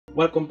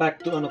Welcome back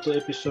to another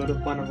episode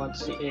of Final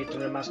Fantasy VIII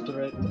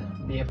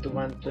Remastered. We have to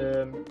find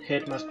the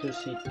headmaster's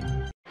seat.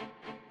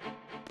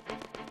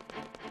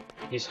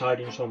 He's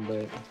hiding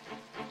somewhere.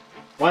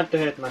 Find the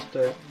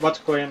headmaster. What's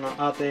going on?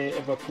 Are they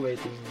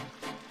evacuating?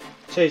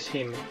 Chase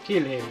him.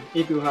 Kill him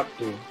if you have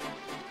to.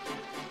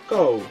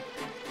 Go.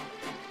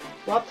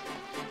 What?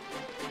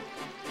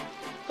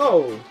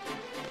 Go.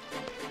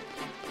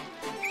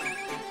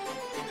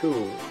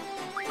 Cool.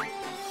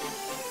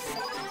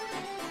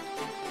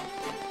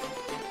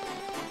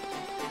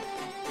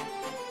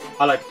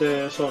 I like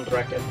the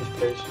soundtrack at this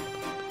place.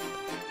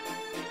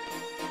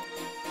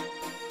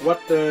 What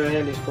the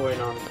hell is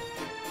going on?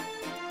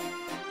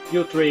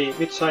 You three,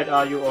 which side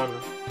are you on?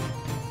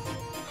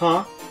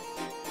 Huh?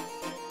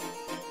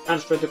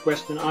 Answer the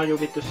question, are you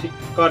with the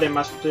Garden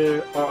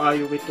Master or are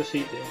you with the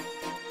city?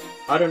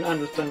 I don't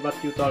understand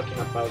what you're talking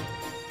about.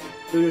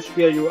 Do you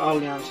swear you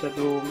alliance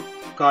to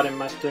Garden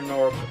Master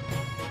North?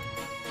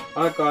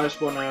 I guys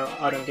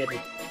I don't get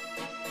it.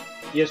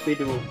 Yes we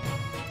do.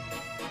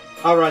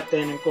 Alright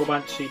then, go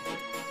find the city.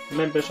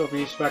 Members of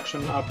his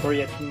faction are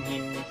protecting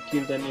him,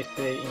 kill them if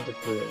they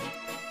interfere.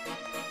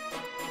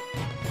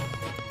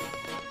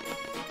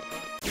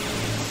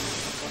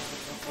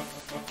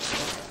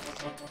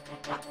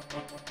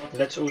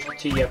 Let's use the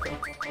TF.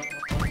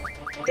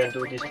 Can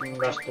do this thing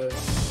faster.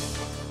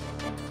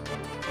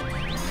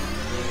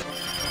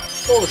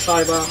 Go,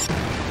 Saiba!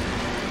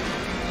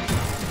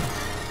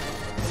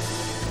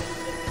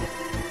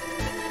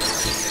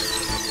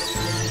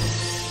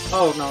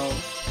 Oh no.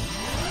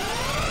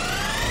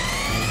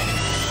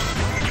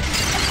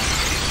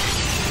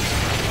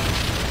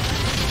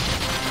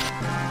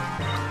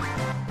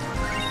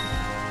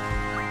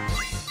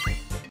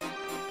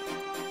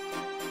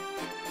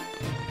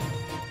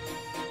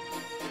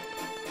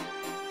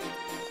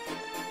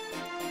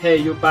 Hey,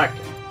 you back.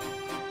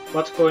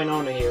 What's going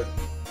on here?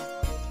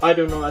 I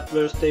don't know, at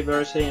first they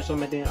were saying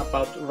something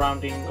about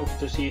rounding up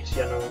the seats,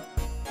 you know.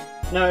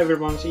 Now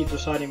everyone's either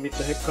siding with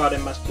the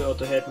Garden Master or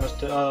the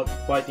Headmaster are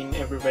fighting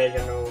everywhere,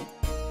 you know.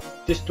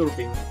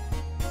 Disturbing.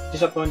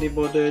 Disappointing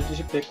for the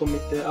display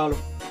committee all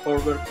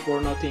work for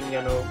nothing,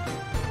 you know.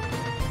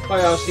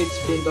 Why are seats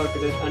being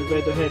targeted and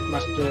where the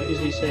Headmaster is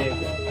he safe?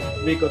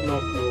 We got no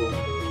clue.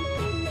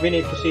 We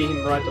need to see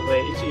him right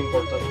away, it's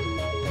important.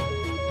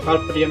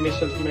 Halpedia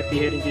missiles may be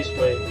heading this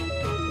way.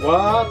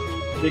 What?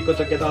 We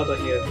gotta get out of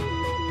here.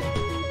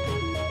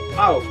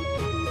 Ow!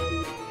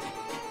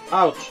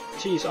 Ouch!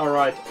 Jeez,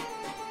 alright.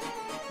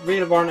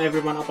 We'll warn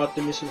everyone about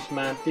the missiles,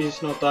 man. This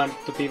is no time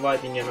to be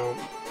fighting, you know.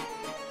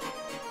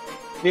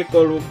 We'll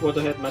go look for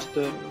the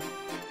Headmaster.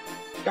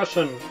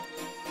 Caution!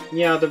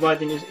 Yeah, the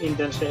fighting is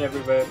intense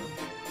everywhere.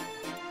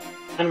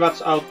 And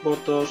watch out for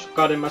those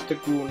Garden Master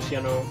goons,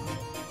 you know.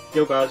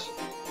 You guys.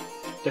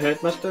 The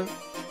Headmaster?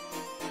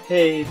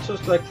 Hey,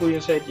 just like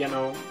Fuyon said, you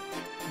know,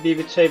 be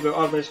with Saber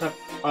always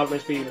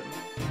will.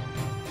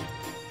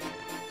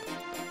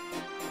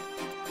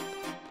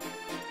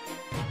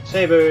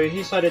 Saber,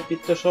 he sided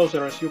with the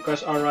sorcerers, you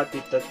guys are right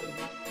with that.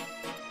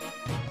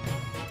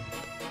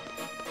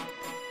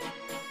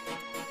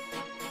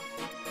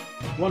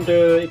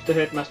 Wonder if the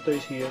Headmaster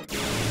is here.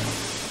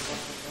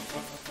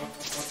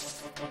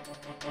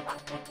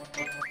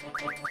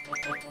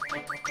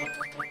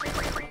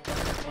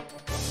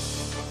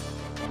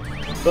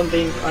 Don't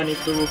think I need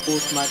to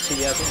boost my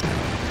CF.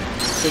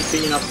 Should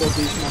be enough for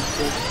these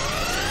monsters.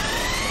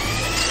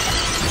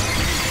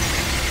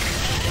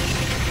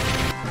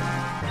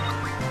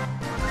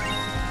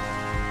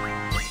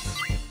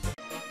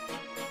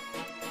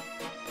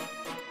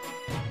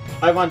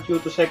 I want you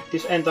to check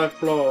this entire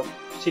floor.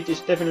 Sid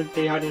is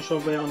definitely hiding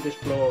somewhere on this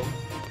floor.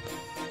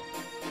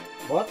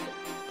 What?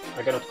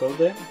 I cannot go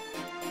there?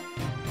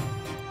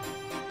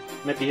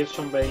 Maybe he's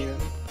somewhere here.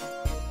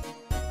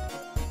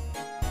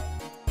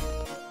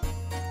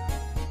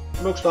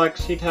 Looks like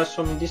Sid has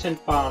some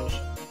decent pawns.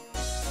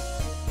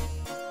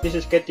 This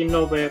is getting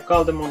nowhere.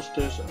 Call the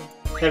monsters.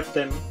 Help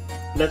them.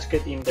 Let's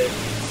get in there.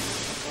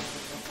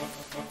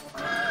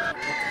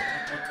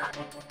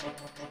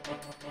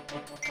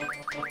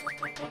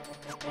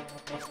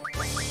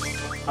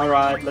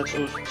 Alright, let's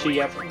use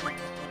GF.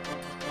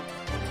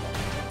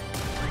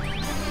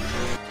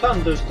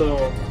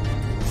 Thunderstorm!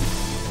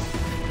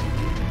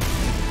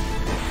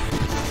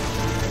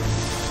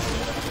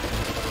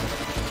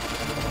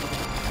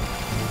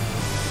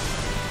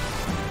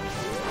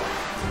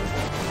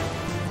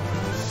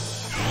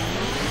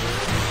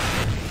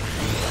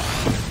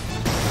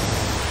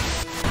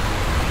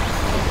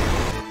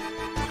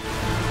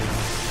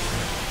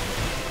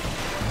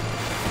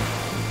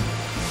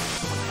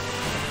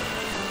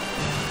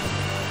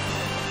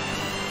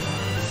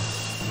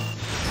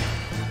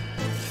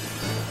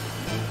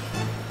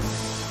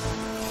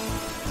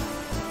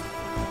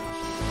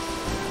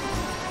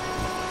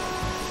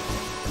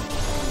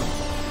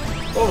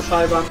 Oh,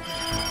 Saiba.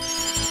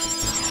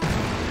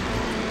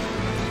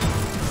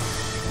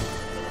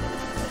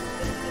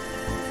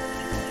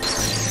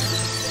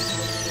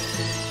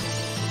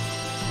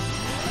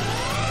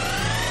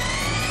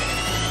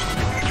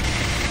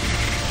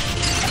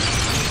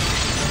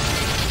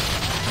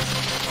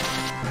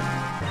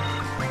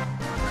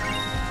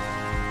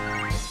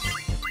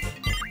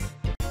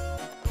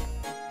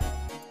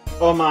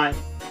 Oh my,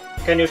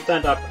 can you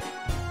stand up?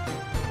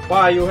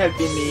 Why are you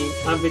helping me?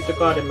 I'm with the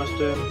Garden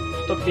Master.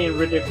 Stop being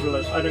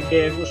ridiculous. I don't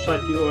care whose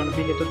side you're on.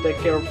 We need to take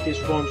care of these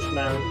swarms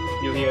now,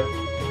 you hear?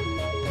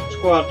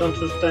 Squall, don't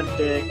just stand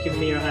there. Give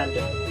me your hand.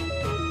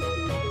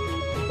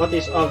 What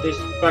is all this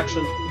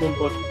faction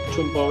mumbo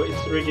jumbo?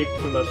 It's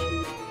ridiculous.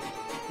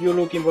 You're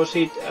looking for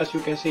Sid. As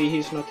you can see,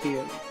 he's not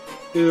here.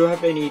 Do you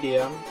have any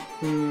idea?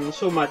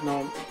 So might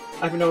know.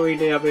 I have no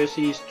idea where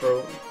he is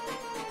through.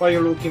 Why are you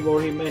looking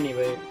for him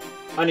anyway?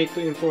 I need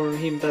to inform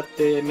him that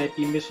they may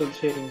be missiles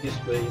heading this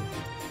way.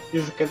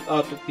 You should get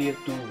out of here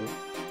too.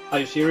 Are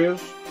you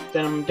serious?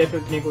 Then I'm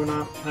definitely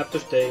gonna have to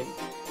stay.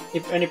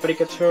 If anybody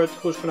gets hurt,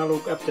 who's gonna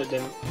look after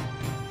them?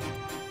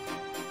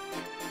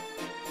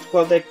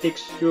 Squall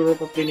tactics, you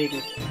probably need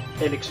it.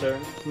 Elixir,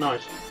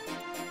 nice.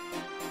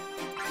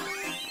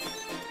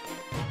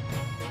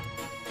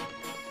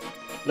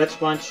 Let's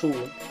find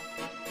Sue.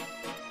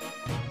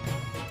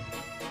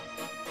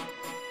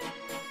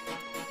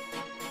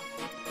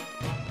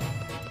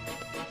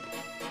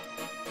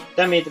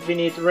 Damn it, we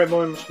need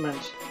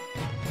reinforcements.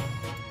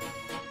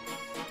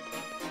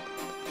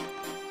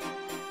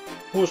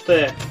 Who's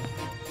there?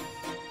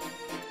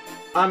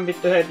 I'm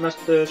with the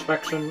Headmaster's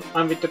faction.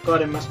 I'm with the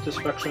Garden Master's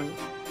faction.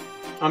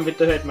 I'm with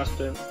the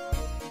Headmaster.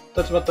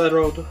 That's what I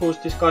wrote. Who's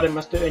this Garden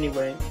Master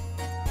anyway?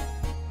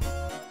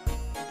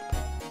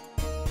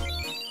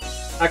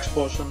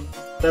 Explosion.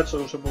 That's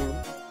also bull.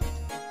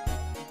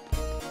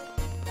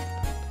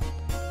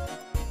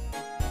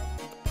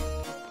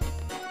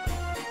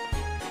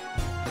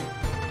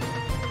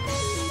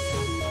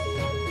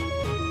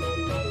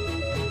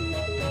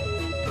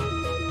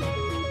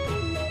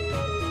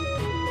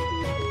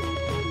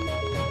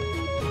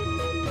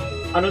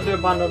 Another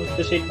one of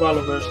the Seed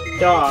followers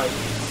died.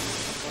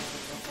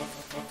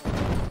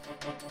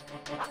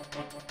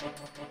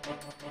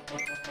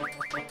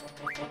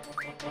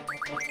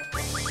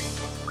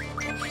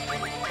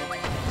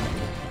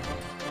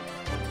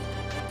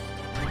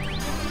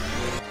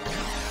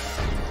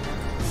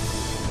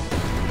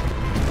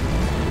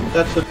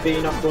 That should be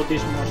enough for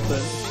this monster.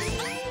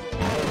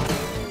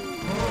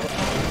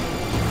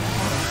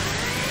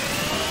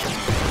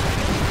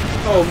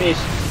 Oh, miss.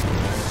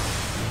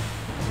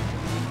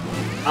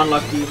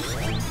 Unlucky.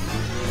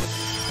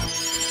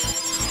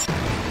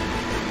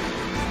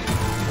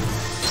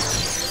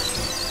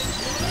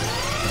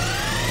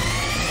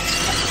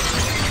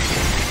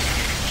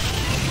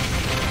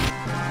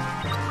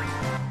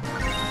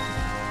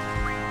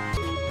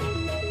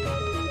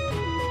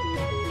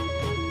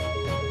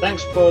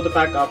 Thanks for the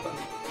backup.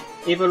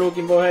 If we're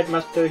looking for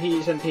Headmaster, he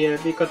isn't here.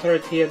 We got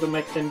right here to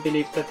make them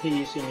believe that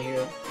he is in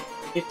here.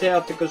 If they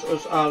attack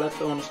us all at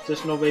once,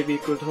 there's no way we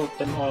could hold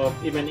them off,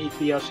 even if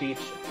we are siege.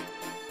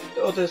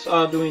 The others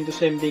are doing the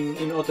same thing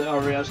in other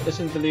areas,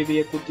 essentially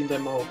we are cutting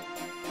them off.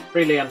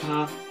 Brilliant,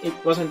 huh? It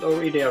wasn't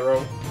our idea, Ro.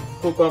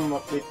 Who come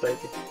up with that?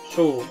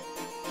 So,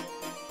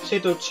 see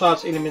to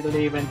charge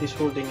immediately when this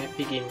holding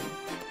begins.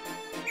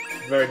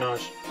 Very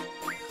nice.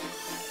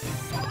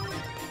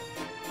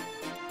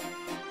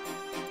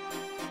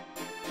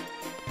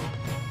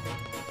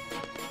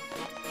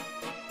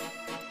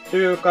 Do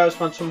you guys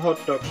want some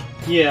hot dogs?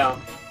 Yeah.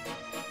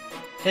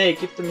 Hey,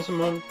 give them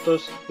some of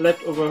those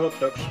leftover hot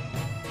dogs.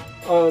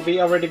 Oh, we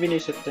already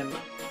finished them.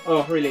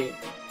 Oh, really?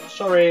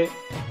 Sorry.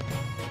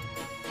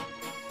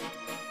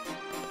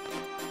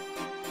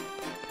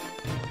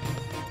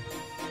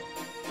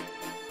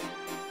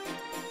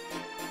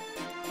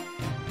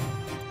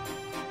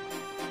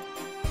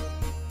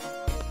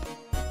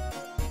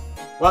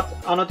 What?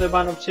 Another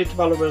one of Seed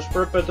followers,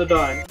 prepare to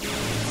die.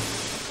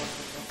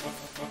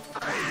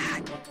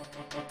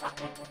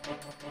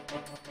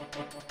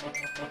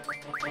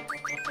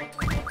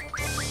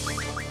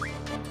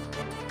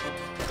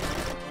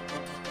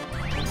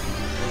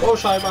 Oh,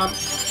 Shaivan.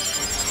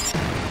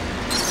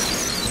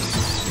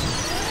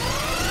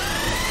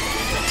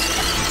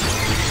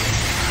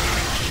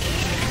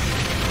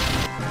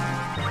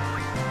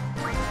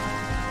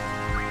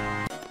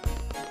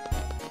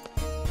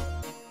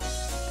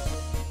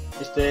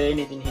 Is there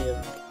anything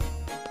here?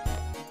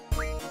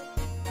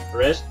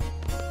 Rest?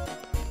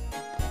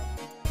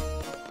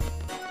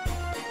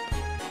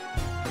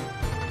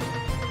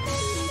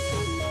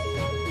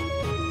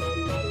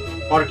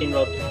 Parking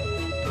lot.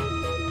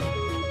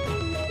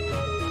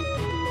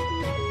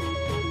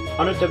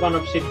 Another one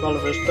of Seed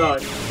followers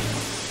died.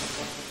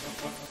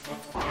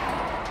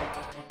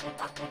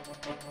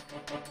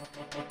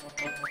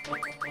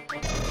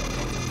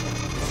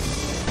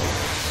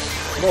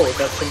 Whoa,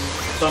 that's some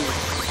damage.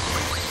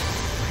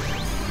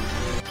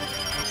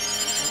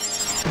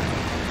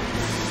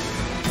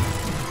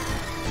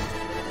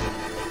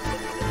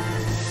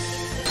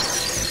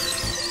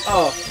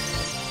 Oh.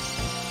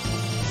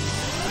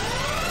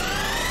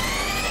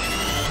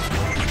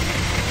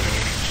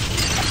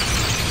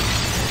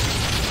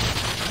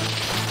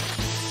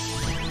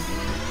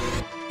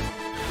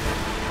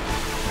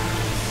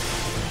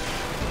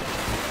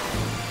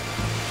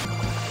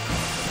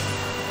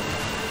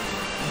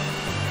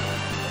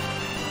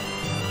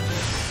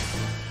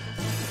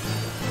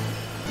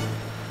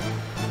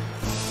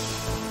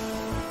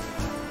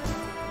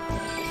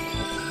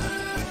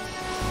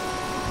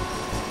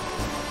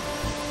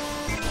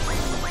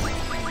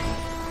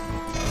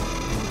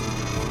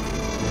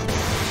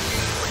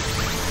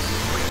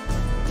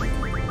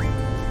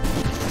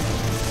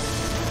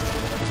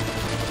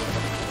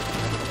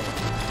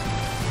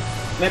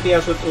 Maybe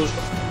I should use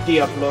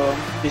Diablo.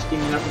 This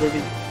thing has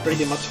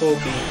pretty much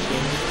hope in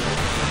it.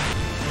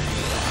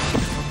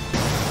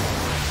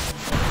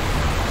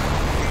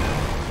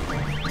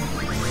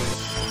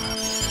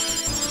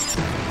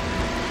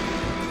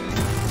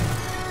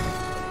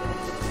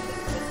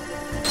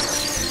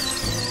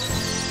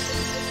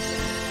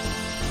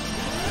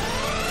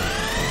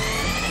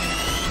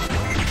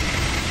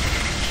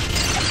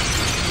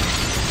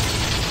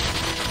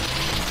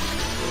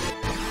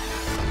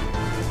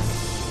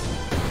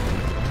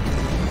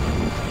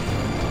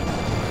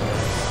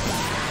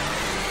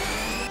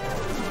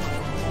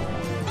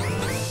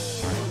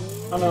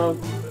 Oh no.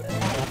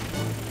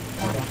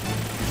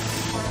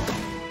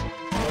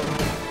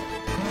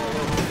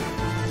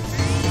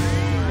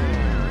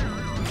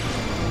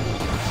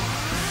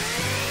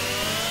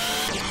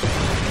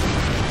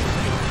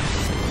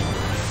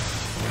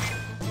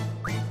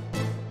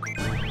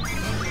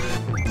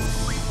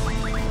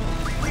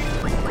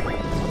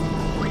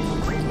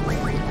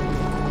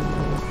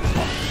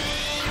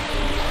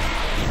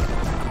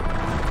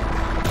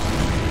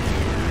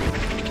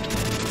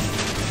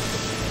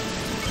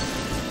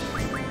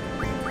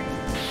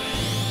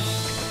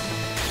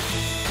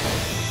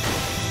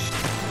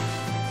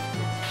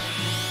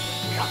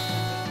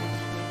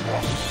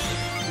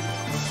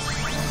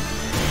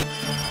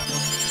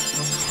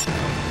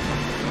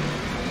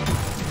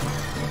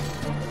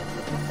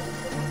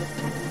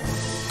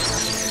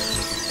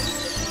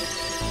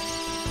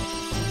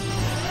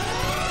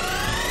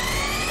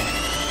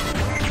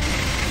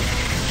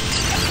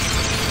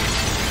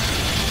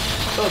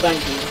 Oh,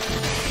 thank you.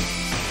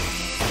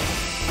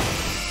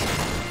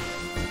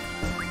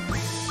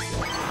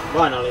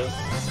 Finally.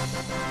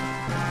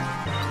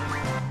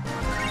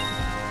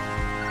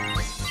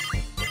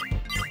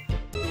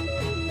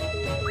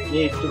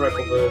 Need to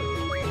recover.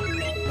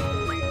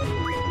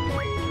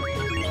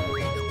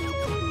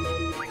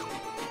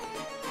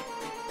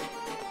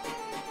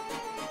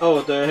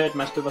 Oh, the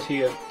headmaster was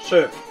here.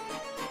 Sir.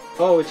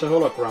 Oh, it's a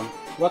hologram.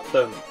 What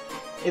the?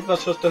 It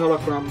was just a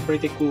hologram.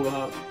 Pretty cool,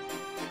 huh?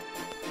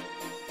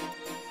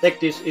 Take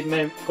this, it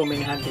may come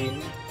in handy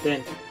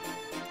then.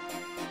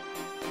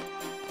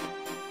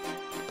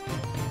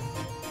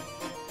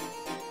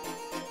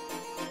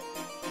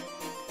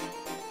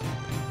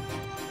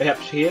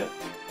 Perhaps here?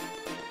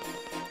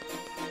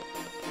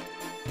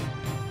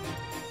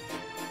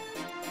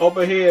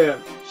 Over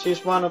here!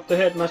 She's one of the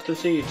headmaster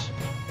seats.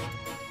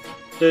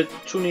 The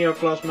junior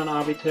classmen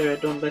are with her,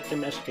 don't let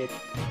them escape.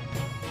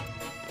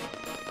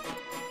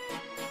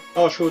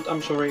 Oh shoot,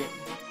 I'm sorry.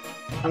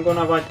 I'm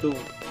gonna fight too.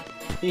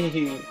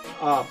 Hehe,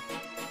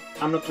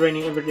 I'm not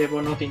training every day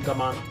for nothing, come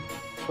on.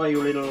 Why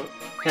you little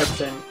help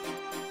then?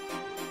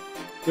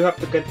 You have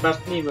to get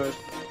past me first.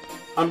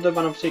 I'm the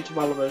one of 6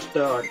 followers,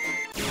 third.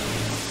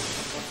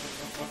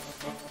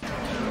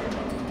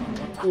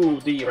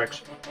 Ooh,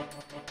 T-Rex.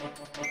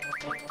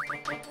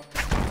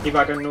 If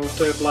I can do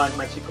the blind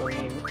magic on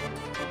him.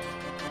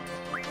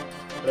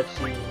 Let's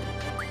see.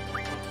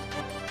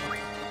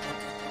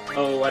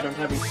 Oh, I don't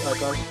have it, I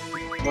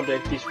can't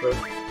moderate this first.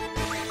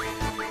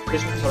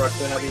 This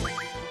character have it.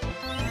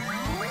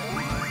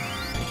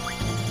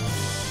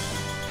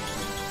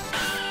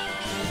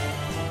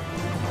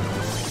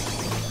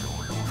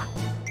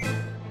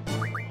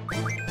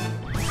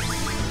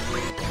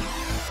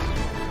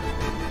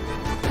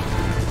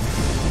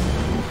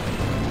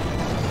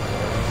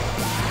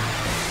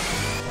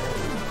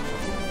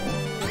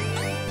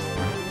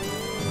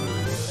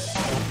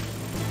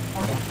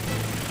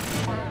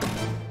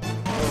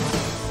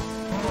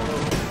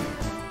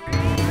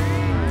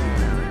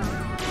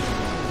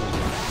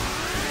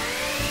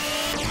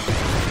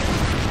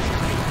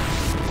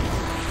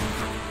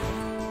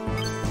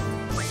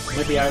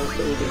 Maybe I was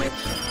the ultimate.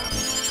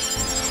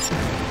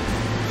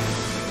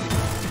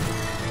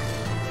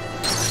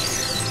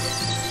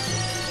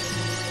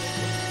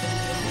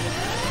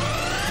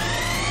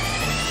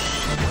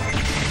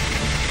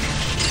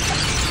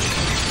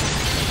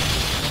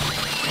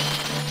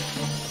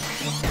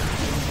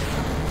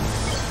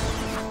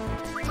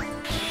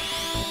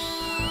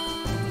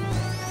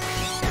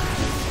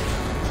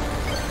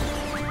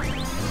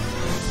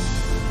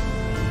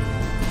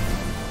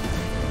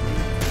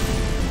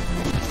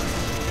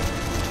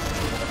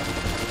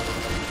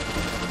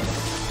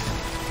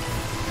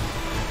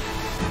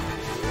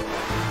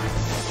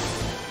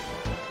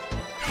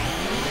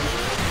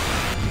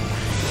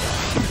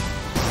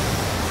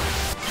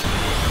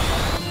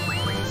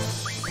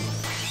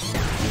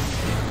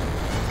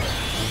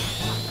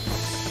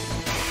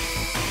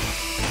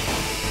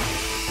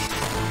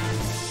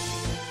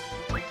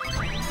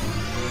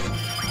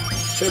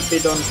 Should be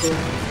done soon.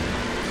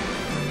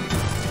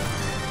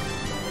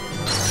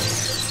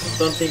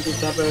 Don't think it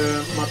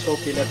have much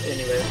OP left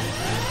anyway.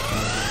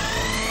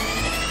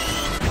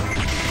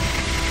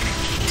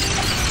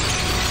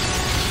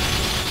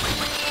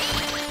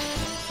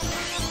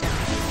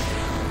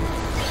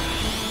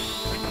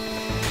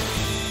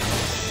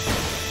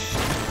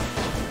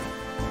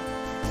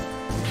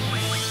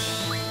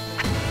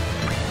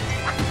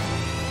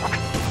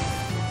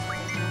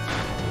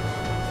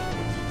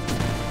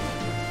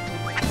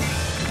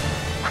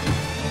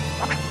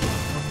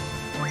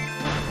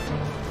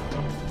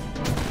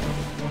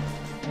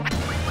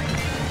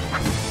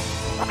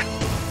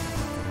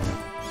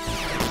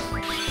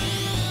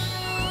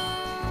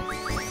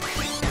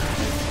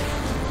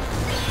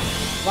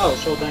 Wow,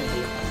 so thank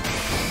you.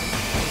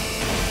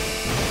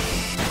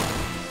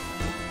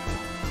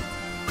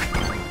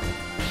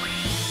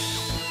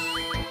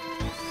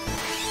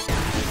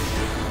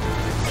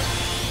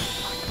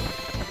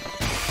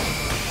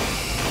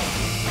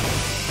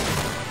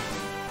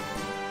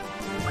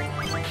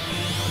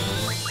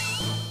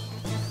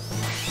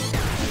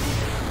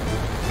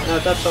 Now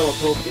that's all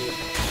hope.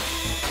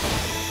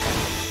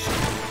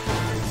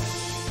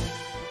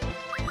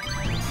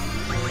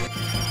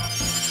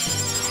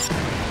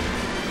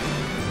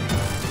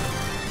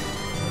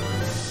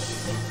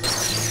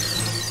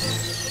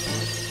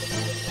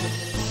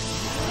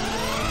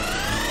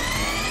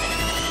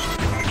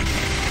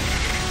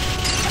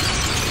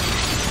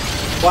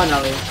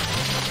 Finally.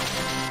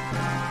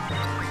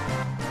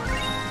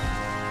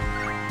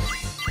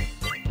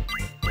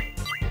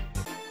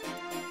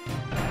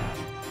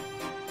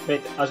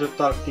 Wait, I should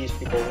talk to these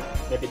people.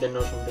 Maybe they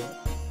know something.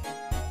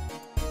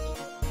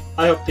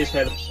 I hope this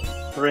helps.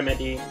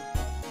 Remedy.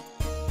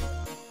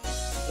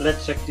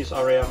 Let's check this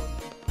area.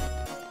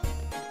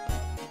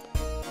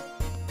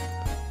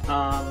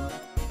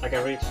 I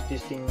can reach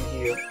this thing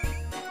here.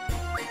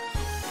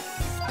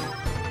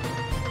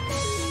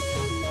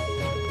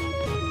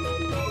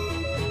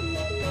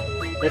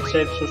 Let's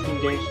save just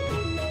in case.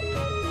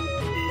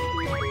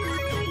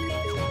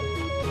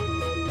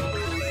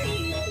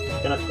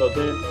 Cannot go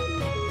there.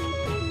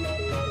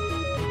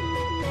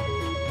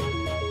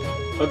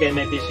 Okay,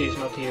 maybe she's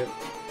not here.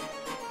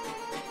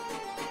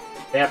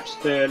 Perhaps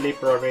the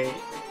library.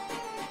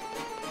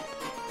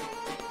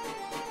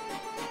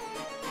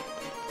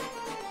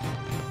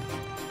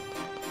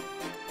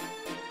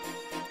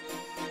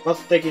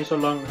 What's taking so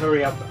long?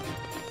 Hurry up.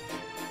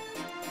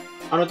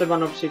 Another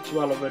one of 6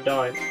 Valor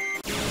die.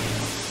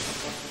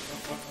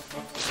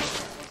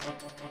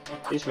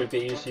 This will be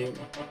easy.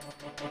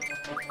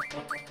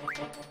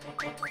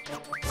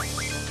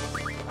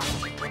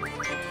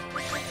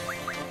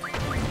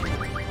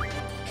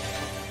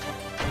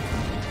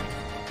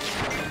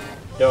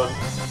 Done.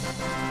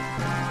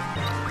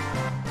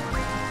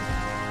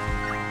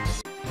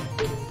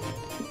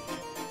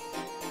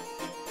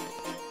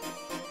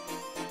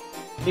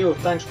 You,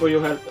 thanks for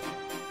your help.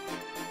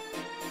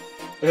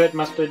 The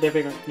headmaster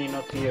definitely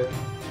not here.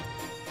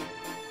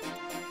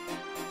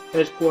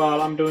 Hey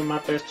Squall, I'm doing my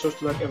best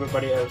just like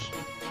everybody else.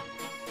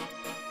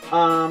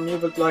 You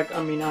would like,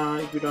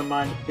 if you don't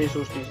mind, please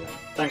use this.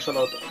 Thanks a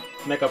lot,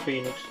 Mega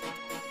Phoenix.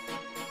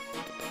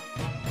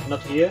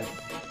 Not here?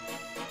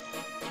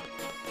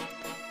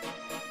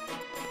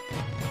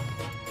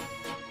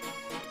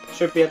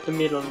 Should be at the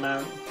middle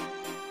now.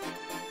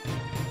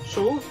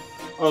 So?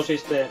 Oh,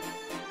 she's there.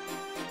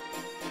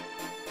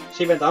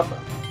 She went up.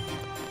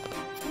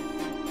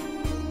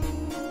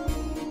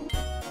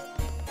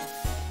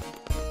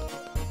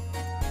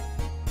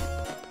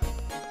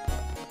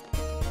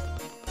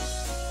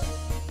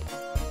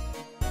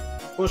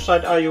 Whose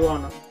side are you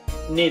on?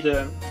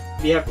 Neither.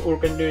 We have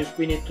urgent news.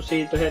 We need to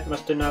see the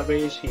headmaster now. Where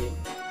is he?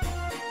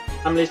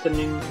 I'm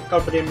listening.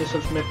 Calperian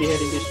missiles may be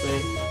heading this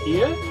way.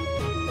 Here?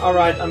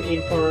 Alright, I'm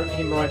in for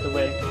him right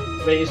away.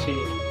 Where is he?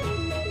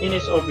 In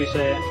his office.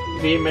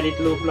 We made it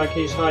look like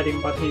he's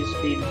hiding, but he's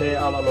been there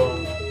all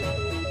along.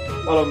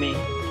 Follow me.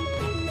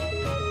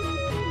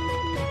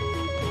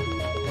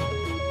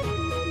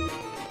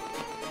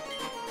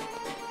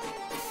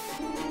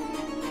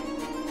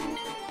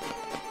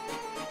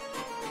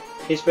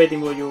 He's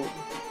waiting for you.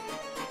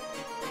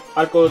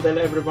 I'll go tell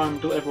everyone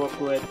to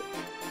evacuate.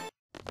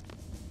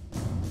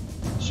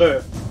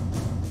 Sir.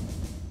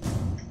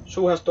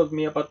 Sue has told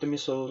me about the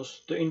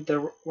missiles. The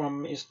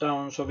intercom is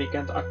down, so we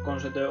can't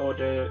consider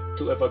order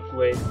to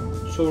evacuate.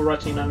 Sue,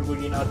 Rajin and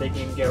Wugin are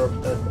taking care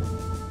of that.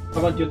 I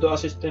want you to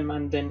assist them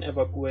and then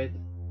evacuate.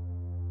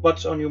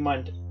 What's on your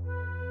mind?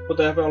 But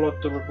I have a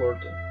lot to report.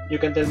 You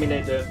can tell me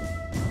later.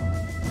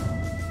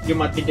 You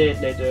might be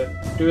dead later.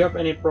 Do you have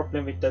any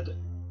problem with that?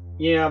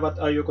 Yeah, what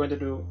are you going to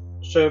do?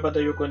 Sir, what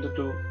are you going to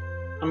do?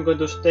 I'm going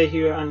to stay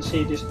here and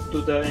see this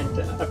to the end.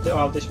 After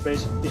all, this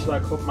place is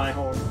like my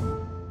home.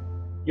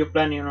 You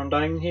planning on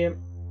dying here?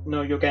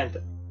 No, you can't.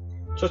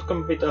 Just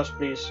come with us,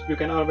 please. You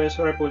can always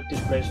rebuild this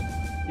place.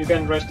 You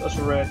can rest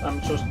assured.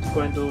 I'm just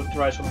going to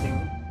try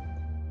something.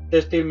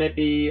 There still may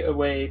be a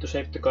way to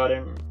save the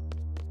garden.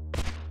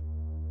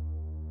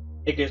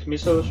 Against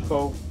missiles,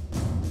 foe.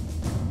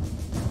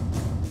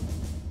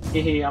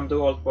 Hehe, I'm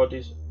too old for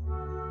this.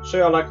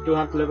 Sir, I like to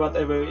handle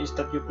whatever is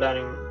that you're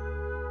planning.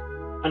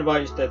 And why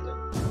is that?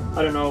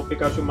 I don't know,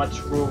 because you might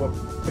screw up.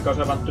 Because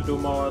I want to do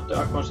more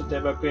to consider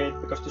evacuate,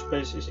 because this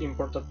place is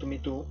important to me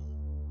too.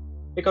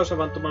 Because I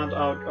want to mount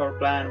out our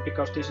plan,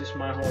 because this is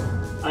my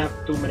home. I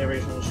have too many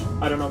reasons.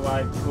 I don't know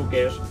why, who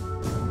cares?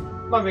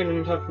 My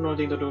feelings have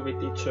nothing to do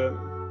with it, sir.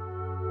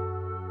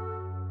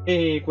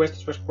 Hehe,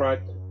 questions was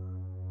correct.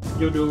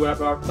 You do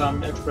have a hard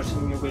time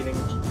expressing your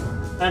feelings.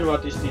 And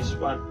what is this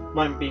one?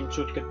 Mine being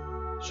Chutket.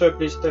 Sir,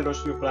 please tell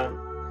us your plan.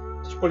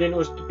 This building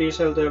used to be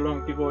shelter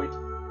long before it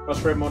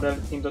was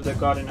remodeled into the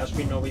garden as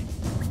we know it.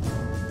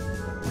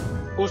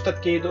 Push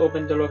that key to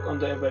open the lock on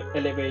the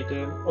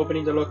elevator.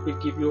 Opening the lock will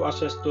give you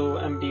access to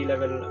MD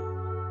level.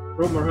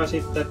 Rumor has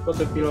it that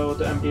bottom below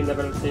the MD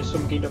level there's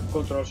some kind of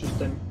control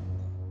system.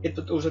 It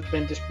was used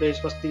when this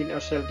place was still a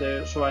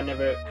shelter, so I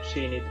never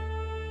seen it.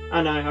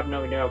 And I have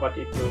no idea what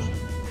it does.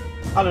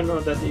 I don't know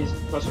that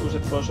it was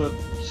used for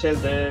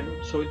shelter,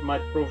 so it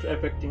might prove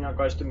affecting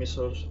against the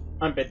missiles.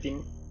 I'm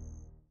betting.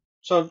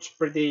 Sounds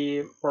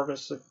pretty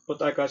progressive,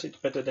 but I guess it's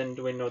better than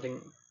doing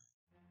nothing.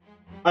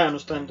 I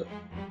understand.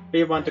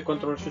 Rewind the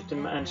control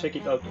system and check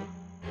it out.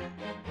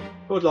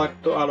 Good luck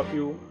to all of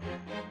you.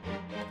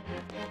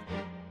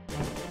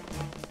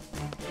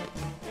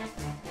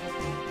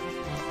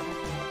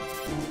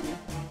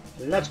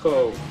 Let's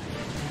go!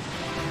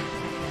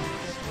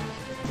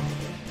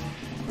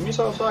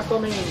 Missiles are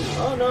coming!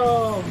 Oh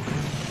no!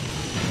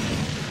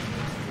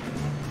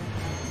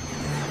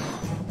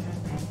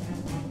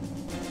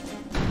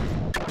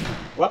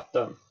 What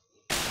the?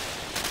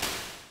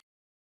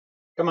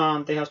 Come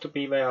on, there has to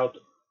be a way out.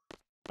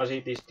 I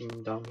see this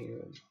thing down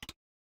here.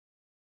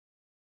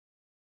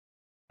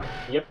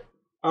 Yep.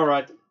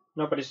 Alright.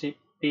 Nobody's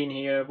been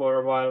here for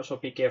a while, so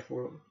be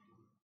careful.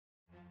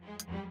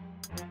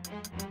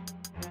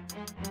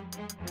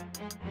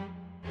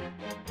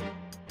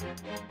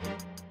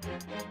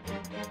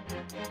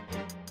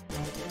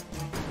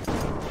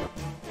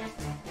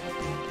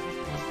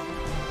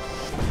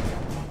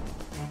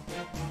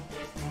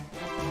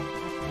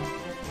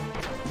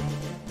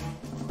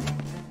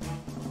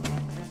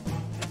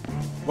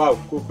 Wow,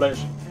 cool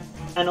place.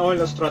 An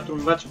oil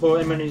stratum, watch for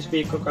enemies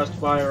vehicle cast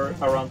fire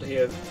around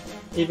here.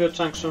 If you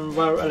sanction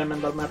wire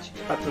elemental magic,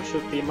 battle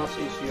should be much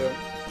easier.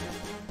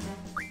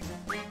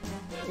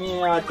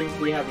 Yeah, I think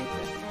we have it.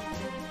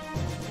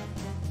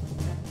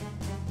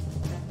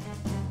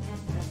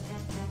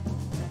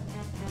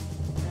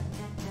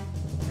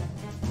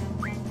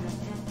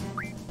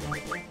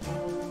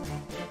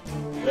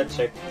 Let's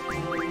check.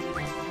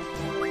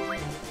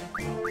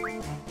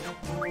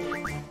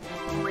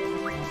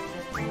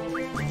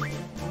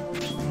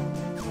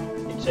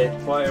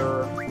 Set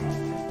fire.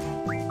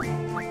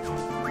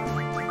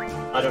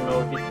 I don't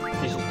know if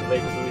this is the way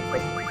to do it,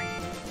 but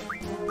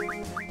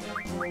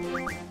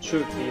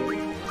should be.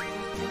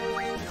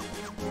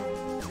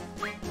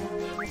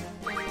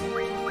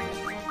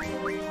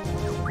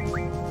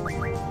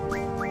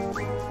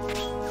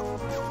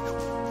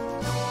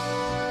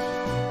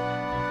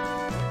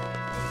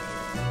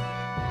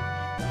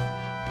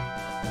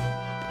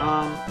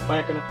 Why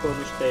I cannot go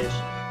to stage?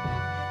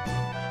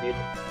 Weird.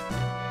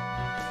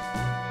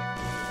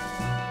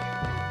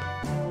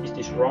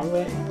 Wrong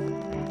way?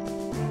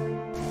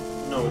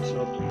 No, it's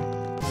not.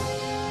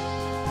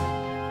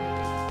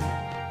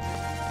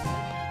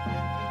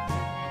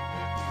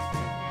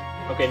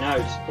 Okay, now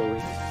it's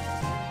going.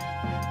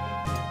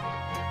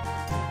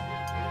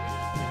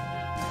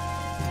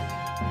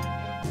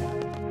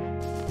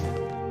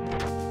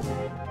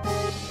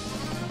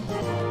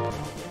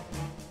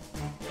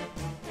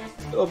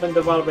 To open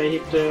the valve,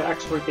 hit the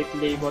X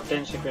repeatedly for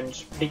 10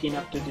 seconds, picking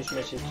up to this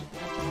message.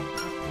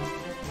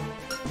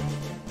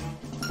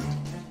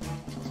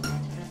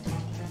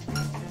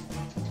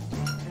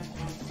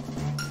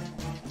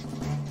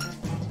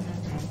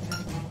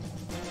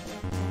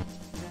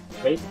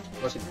 Wait,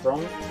 was it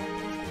wrong?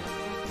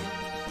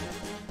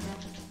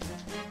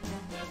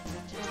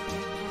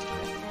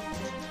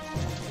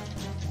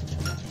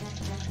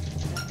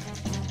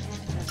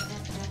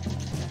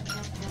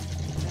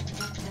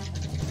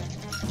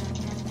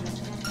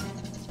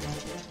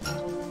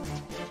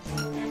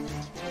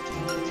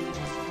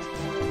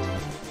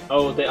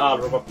 Oh, they all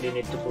probably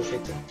need to push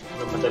it,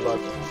 no matter what.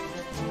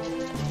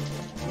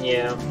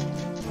 Yeah.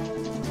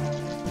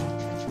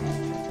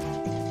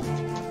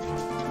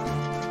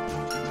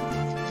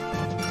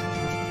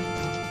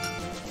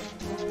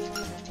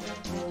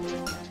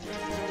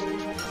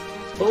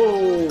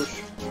 Push!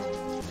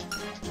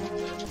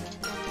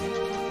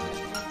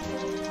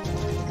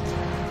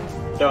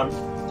 Done.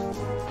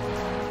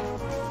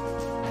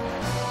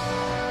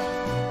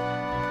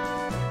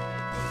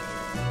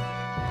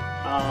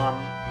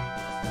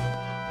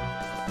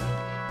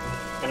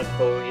 Cannot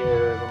go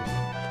here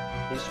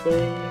this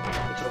way.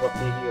 It's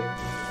probably here.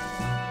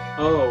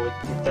 Oh,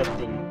 it's that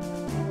thing.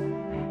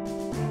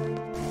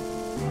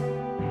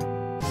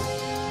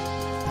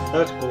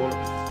 That's cool.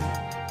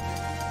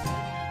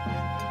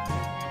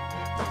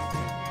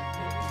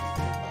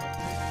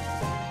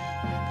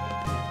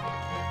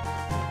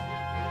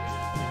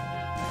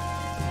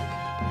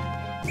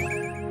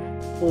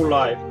 Full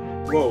life.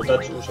 Whoa,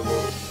 that's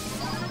usable.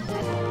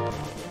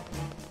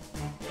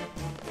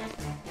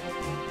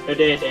 A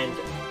dead end.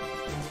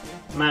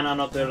 Man,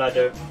 another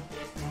ladder.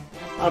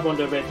 I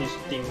wonder where this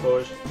thing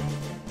goes.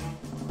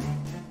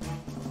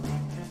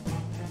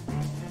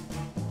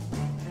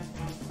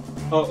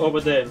 Oh, over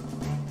there.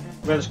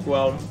 Well,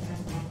 Squall.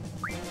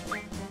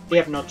 We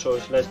have no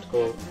choice, let's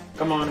go.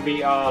 Come on,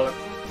 we are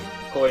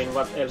going,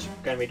 what else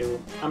can we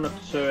do? I'm not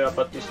sure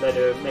about this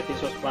ladder, maybe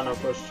just one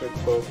of us should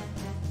go.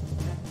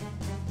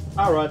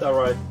 Alright.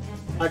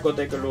 I go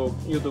take a look,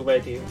 you two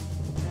wait here.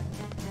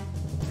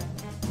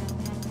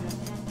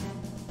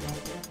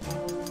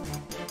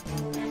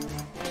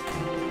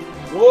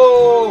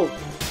 Whoa!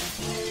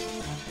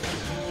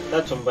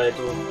 That's some way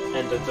to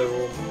enter the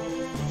room.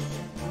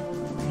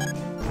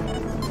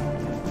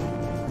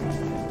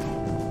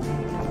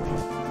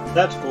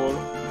 That's cool.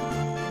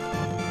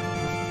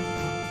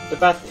 The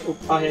path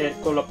up ahead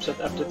collapsed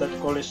after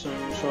that collision,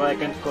 so I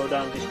can't go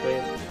down this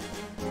way.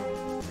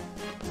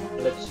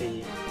 Let's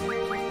see.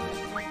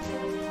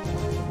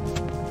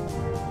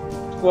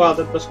 Wow,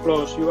 that was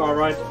close. You are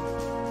right.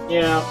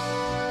 Yeah,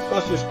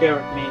 cause you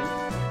scared me.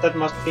 That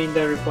must have been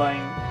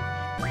terrifying.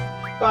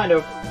 Kind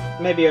of.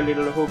 Maybe a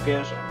little. Who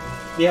cares?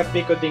 We have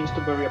bigger things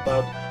to worry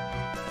about.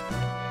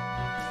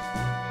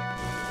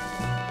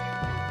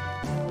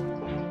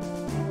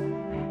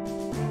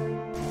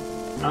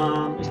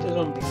 Is there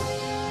something?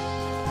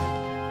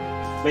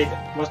 Wait,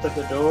 was that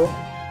the door?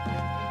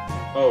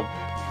 Oh.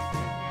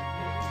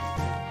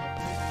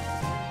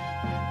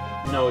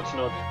 No, it's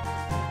not.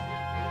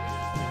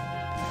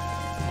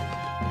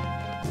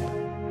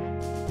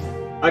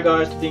 I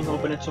guys, the thing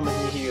opened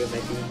something here,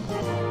 maybe.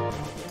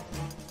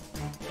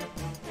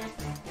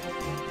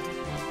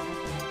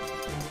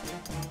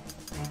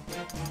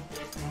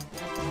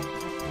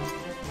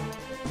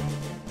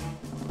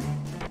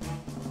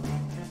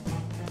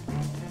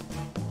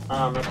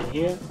 Nothing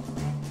here.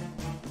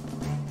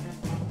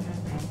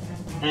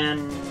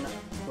 And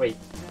wait.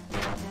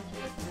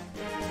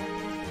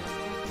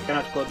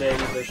 Cannot go there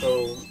either,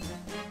 so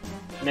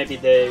maybe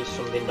there is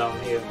something down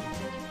here.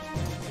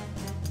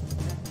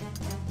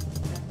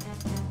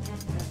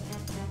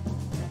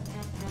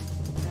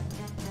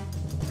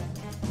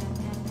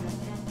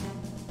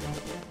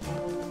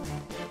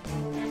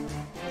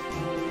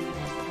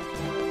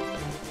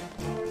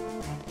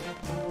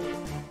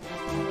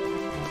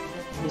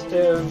 Is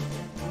there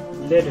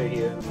letter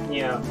here?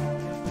 Yeah,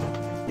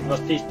 it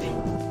was this thing.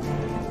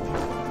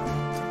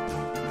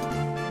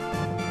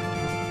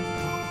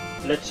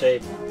 Let's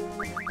save.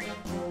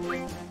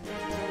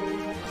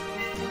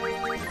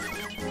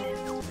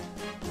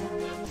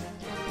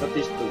 What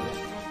is do?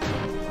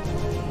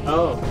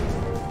 Oh,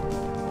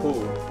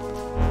 cool.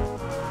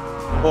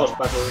 Boss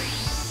battle.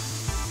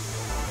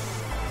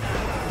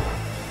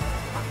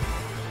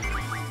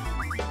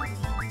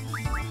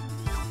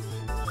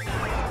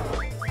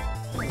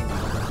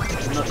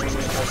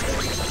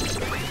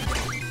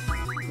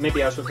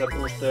 Maybe I should have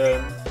used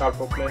the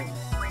cardboard plane.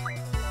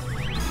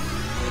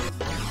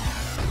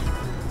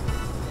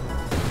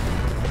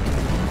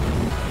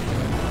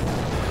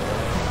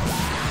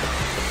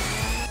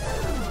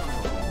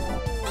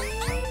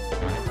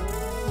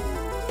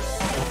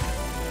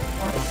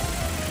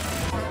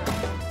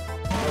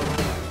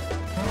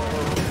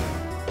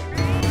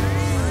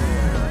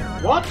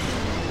 What?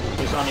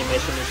 This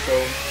animation is so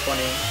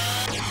funny.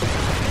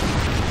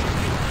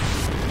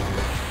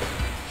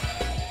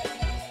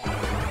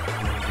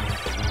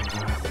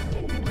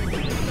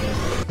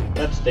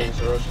 That's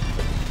dangerous.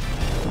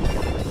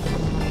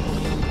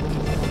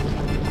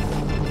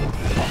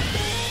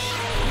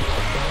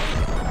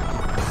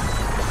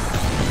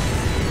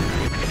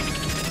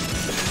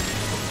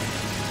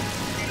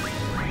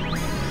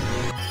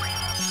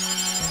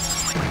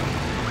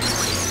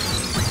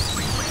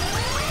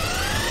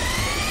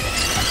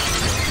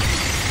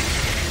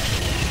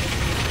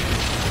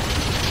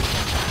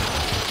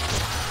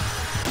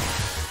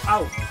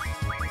 Ow!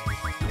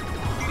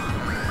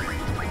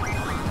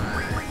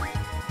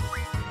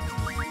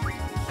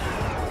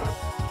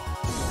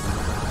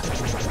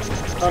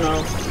 Oh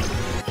no.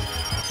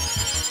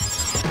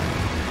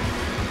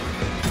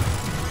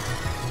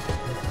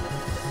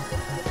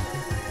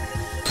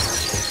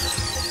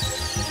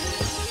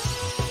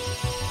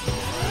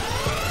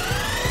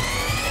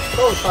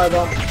 Oh,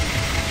 Cyber.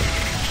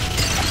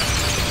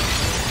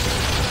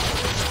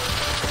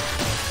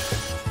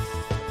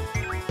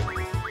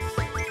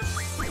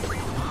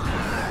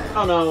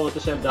 Oh no, the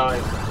same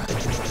died.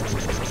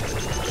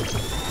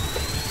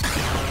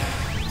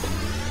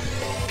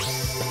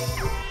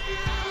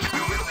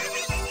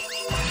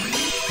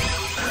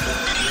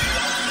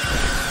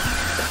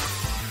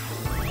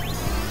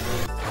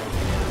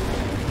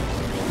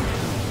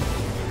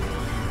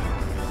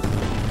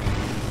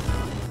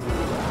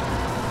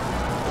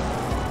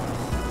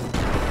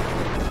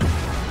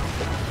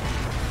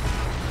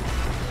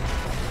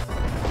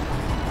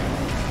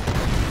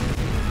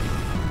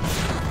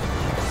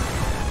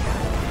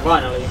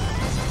 Finally.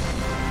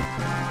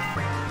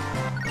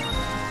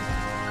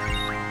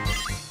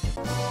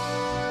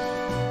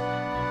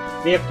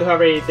 We have to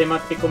hurry, they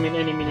might be coming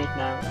any minute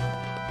now.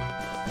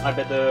 I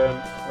better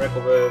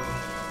recover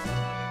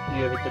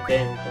here with the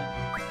dent.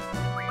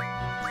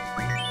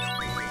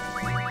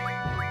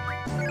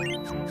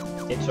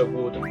 It's so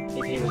good,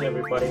 it heals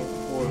everybody,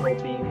 full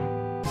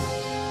OP.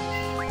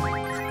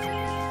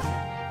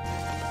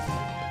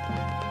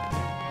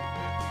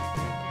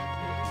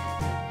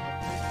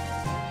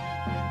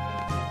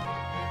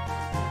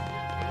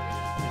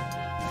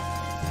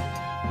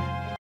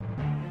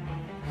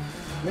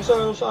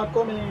 Missiles are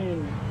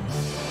coming!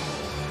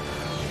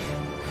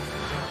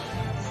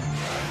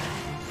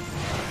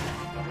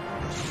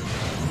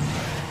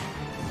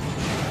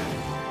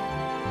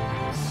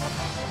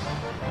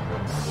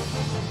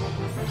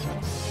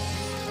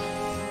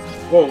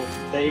 Whoa,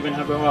 they even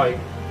have an eye.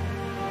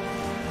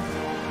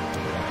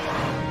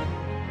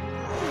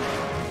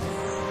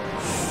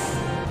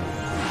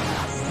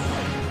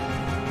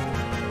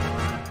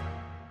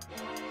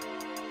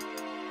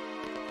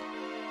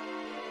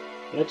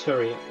 Let's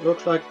hurry.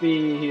 Looks like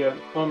we here.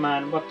 Oh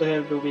man, what the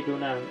hell do we do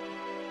now?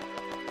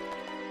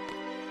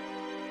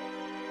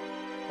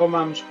 How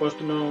I'm supposed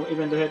to know?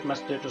 Even the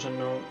headmaster doesn't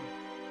know.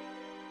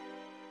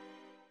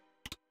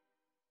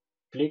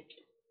 Click.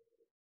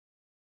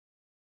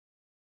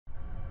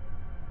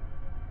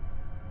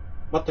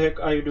 What the heck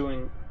are you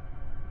doing?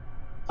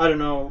 I don't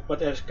know.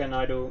 What else can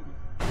I do?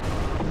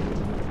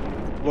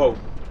 Whoa.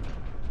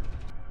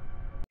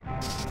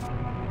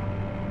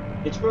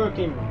 It's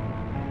working.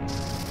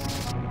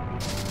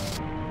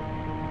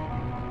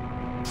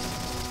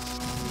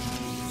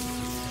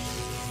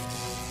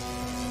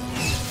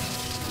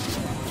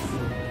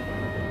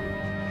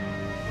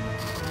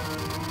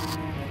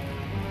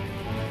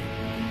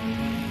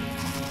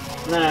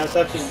 Nah,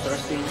 that's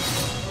interesting.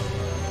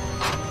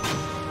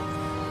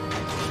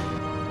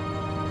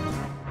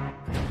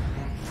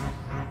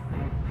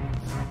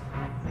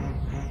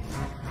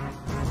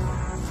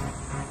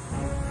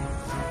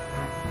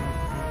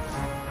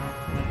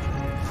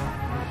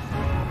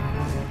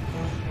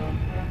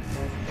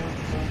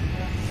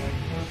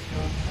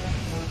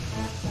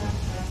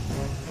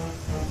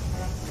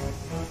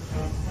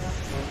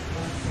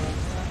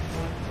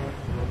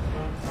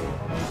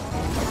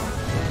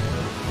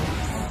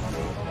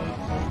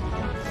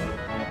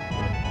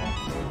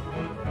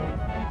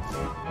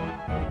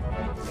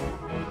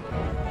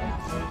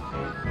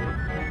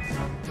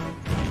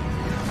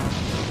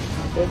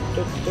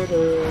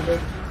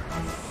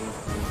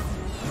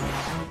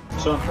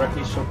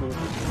 Soundtrack is so good.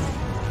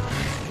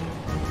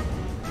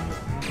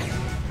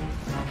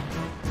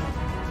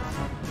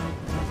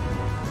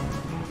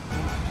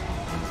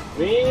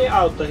 We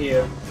out of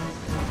here.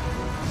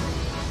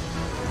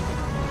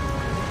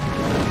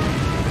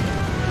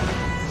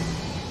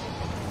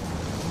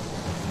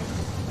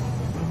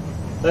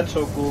 That's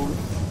so cool.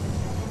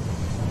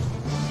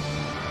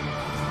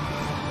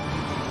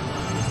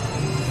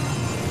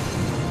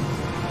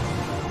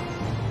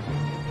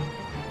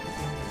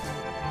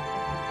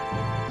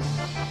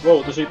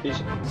 Whoa, the ship is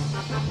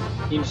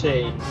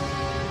insane.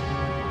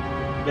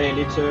 Well,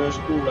 it's a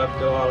school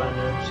after all and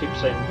a ship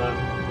same time.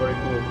 Very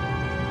cool.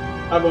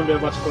 I wonder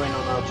what's going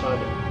on outside.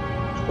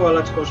 Squall,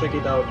 let's go check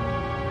it out.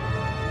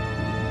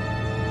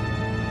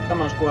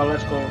 Come on, Squall,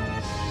 let's go.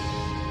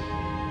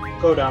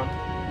 Go down.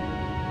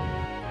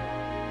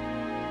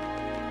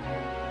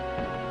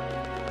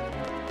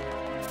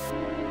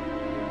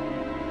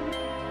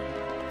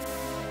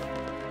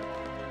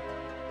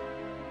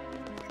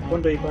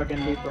 Wonder if I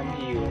can leave from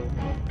here.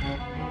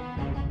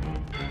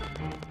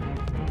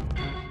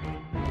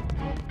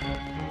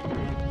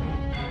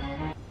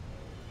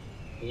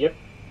 Yep.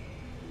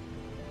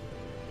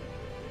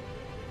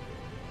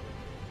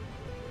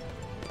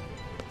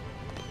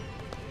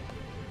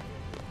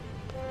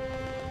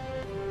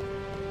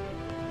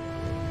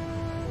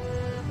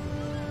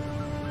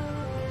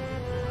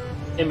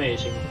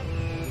 Amazing.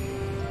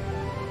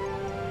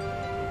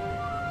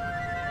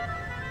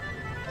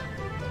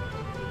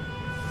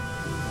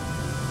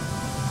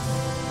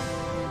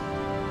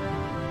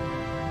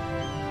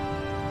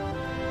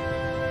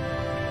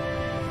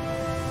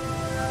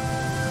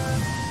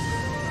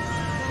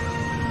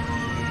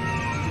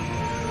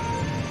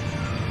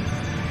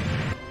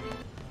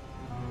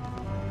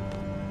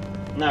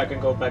 Now I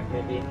can go back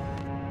maybe.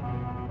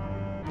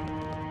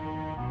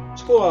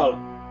 Squall!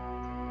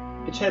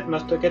 It's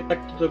Headmaster, get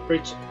back to the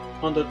bridge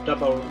on the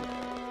double.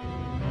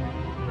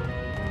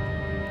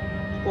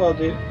 Squall,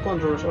 the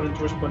controls aren't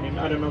responding,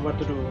 I don't know what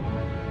to do.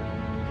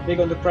 We're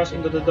going to crash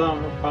into the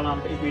town of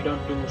Palamp if we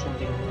don't do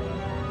something.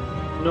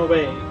 No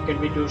way, can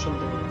we do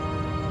something?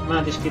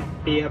 Man, this could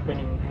be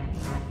happening.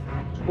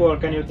 Squall,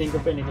 can you think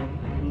of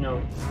anything?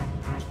 No.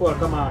 Squall,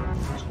 come on.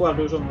 Squall,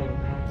 do something.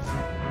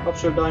 What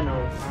should I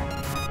know?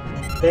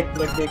 Click,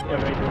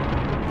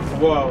 everything.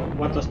 Wow,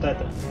 what was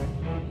that?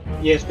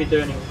 Yes, we're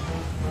turning.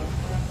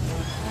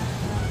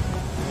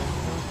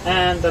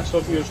 And that's how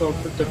you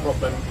solve the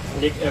problem.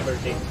 Click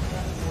everything.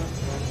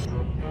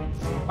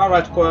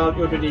 Alright, Squall,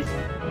 you did it.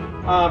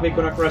 Ah, we're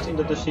gonna crash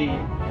into the sea.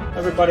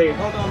 Everybody,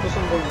 hold on to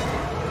something.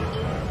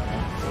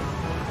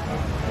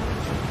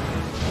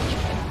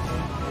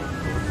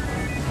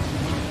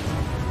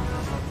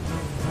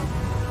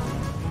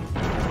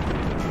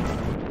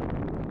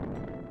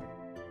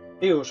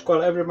 Phew,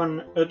 Squall,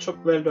 everyone, a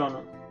job well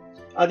done.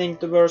 I think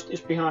the worst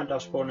is behind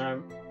us for now.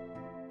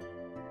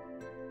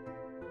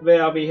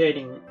 Where are we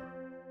heading?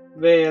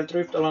 We'll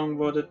drift along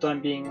for the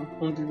time being,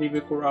 until we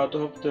figure out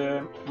how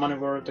to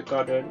maneuver the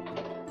garden.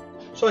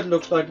 So it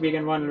looks like we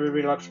can finally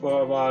relax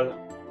for a while,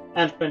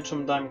 and spend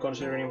some time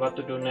considering what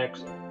to do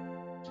next.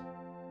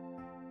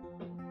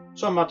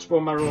 So much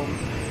for my room.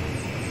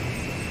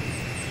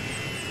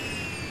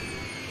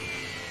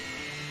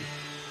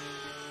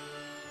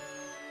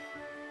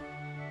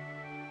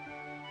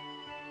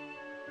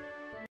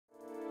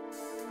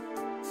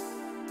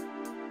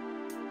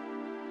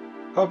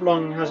 How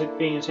long has it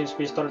been since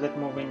we started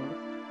moving?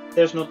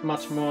 There's not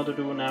much more to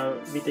do now.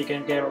 We've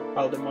taken care of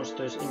all the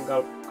monsters in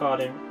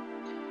Garden.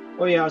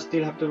 Oh yeah, I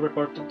still have to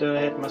report to the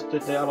headmaster.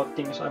 There are a lot of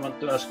things I want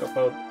to ask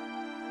about.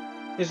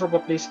 He's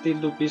probably still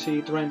too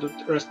busy trying to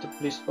rest the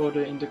police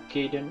order in the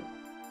Gaiden.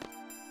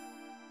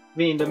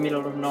 We in the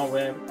middle of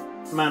nowhere.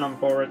 Man, I'm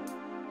bored.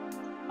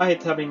 I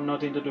hate having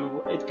nothing to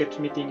do. It gets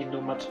me thinking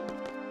too much.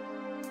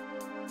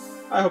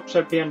 I hope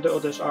Serpy and the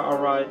others are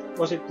alright.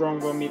 Was it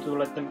wrong for me to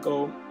let them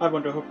go? I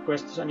wonder if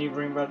Quest is any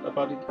ring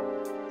about it.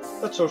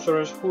 That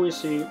sorceress, who is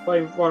he?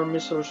 Why war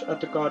missiles at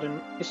the garden?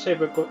 Is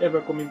Saber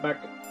ever coming back?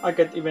 I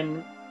get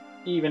even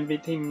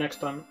with him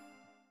next time.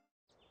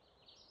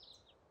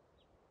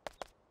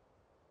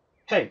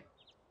 Hey!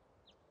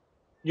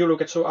 You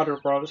look so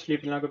adorable,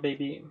 sleeping like a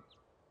baby.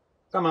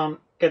 Come on,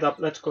 get up,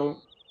 let's go.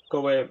 Go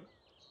away.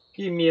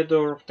 Give me a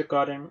tour of the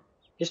garden.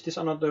 Is this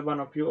another one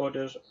of your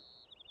orders?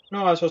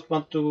 No, I just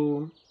want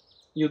you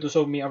to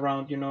show me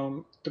around,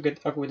 to get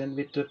acquainted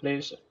with the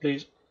place,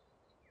 please.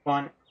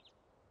 Fine.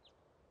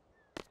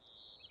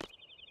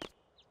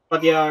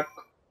 But yeah,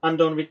 I'm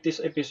done with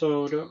this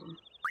episode.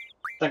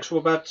 Thanks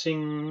for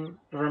watching.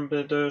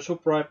 Remember to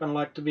subscribe and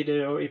like the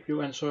video if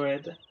you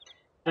enjoyed.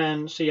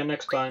 And see you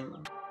next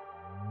time.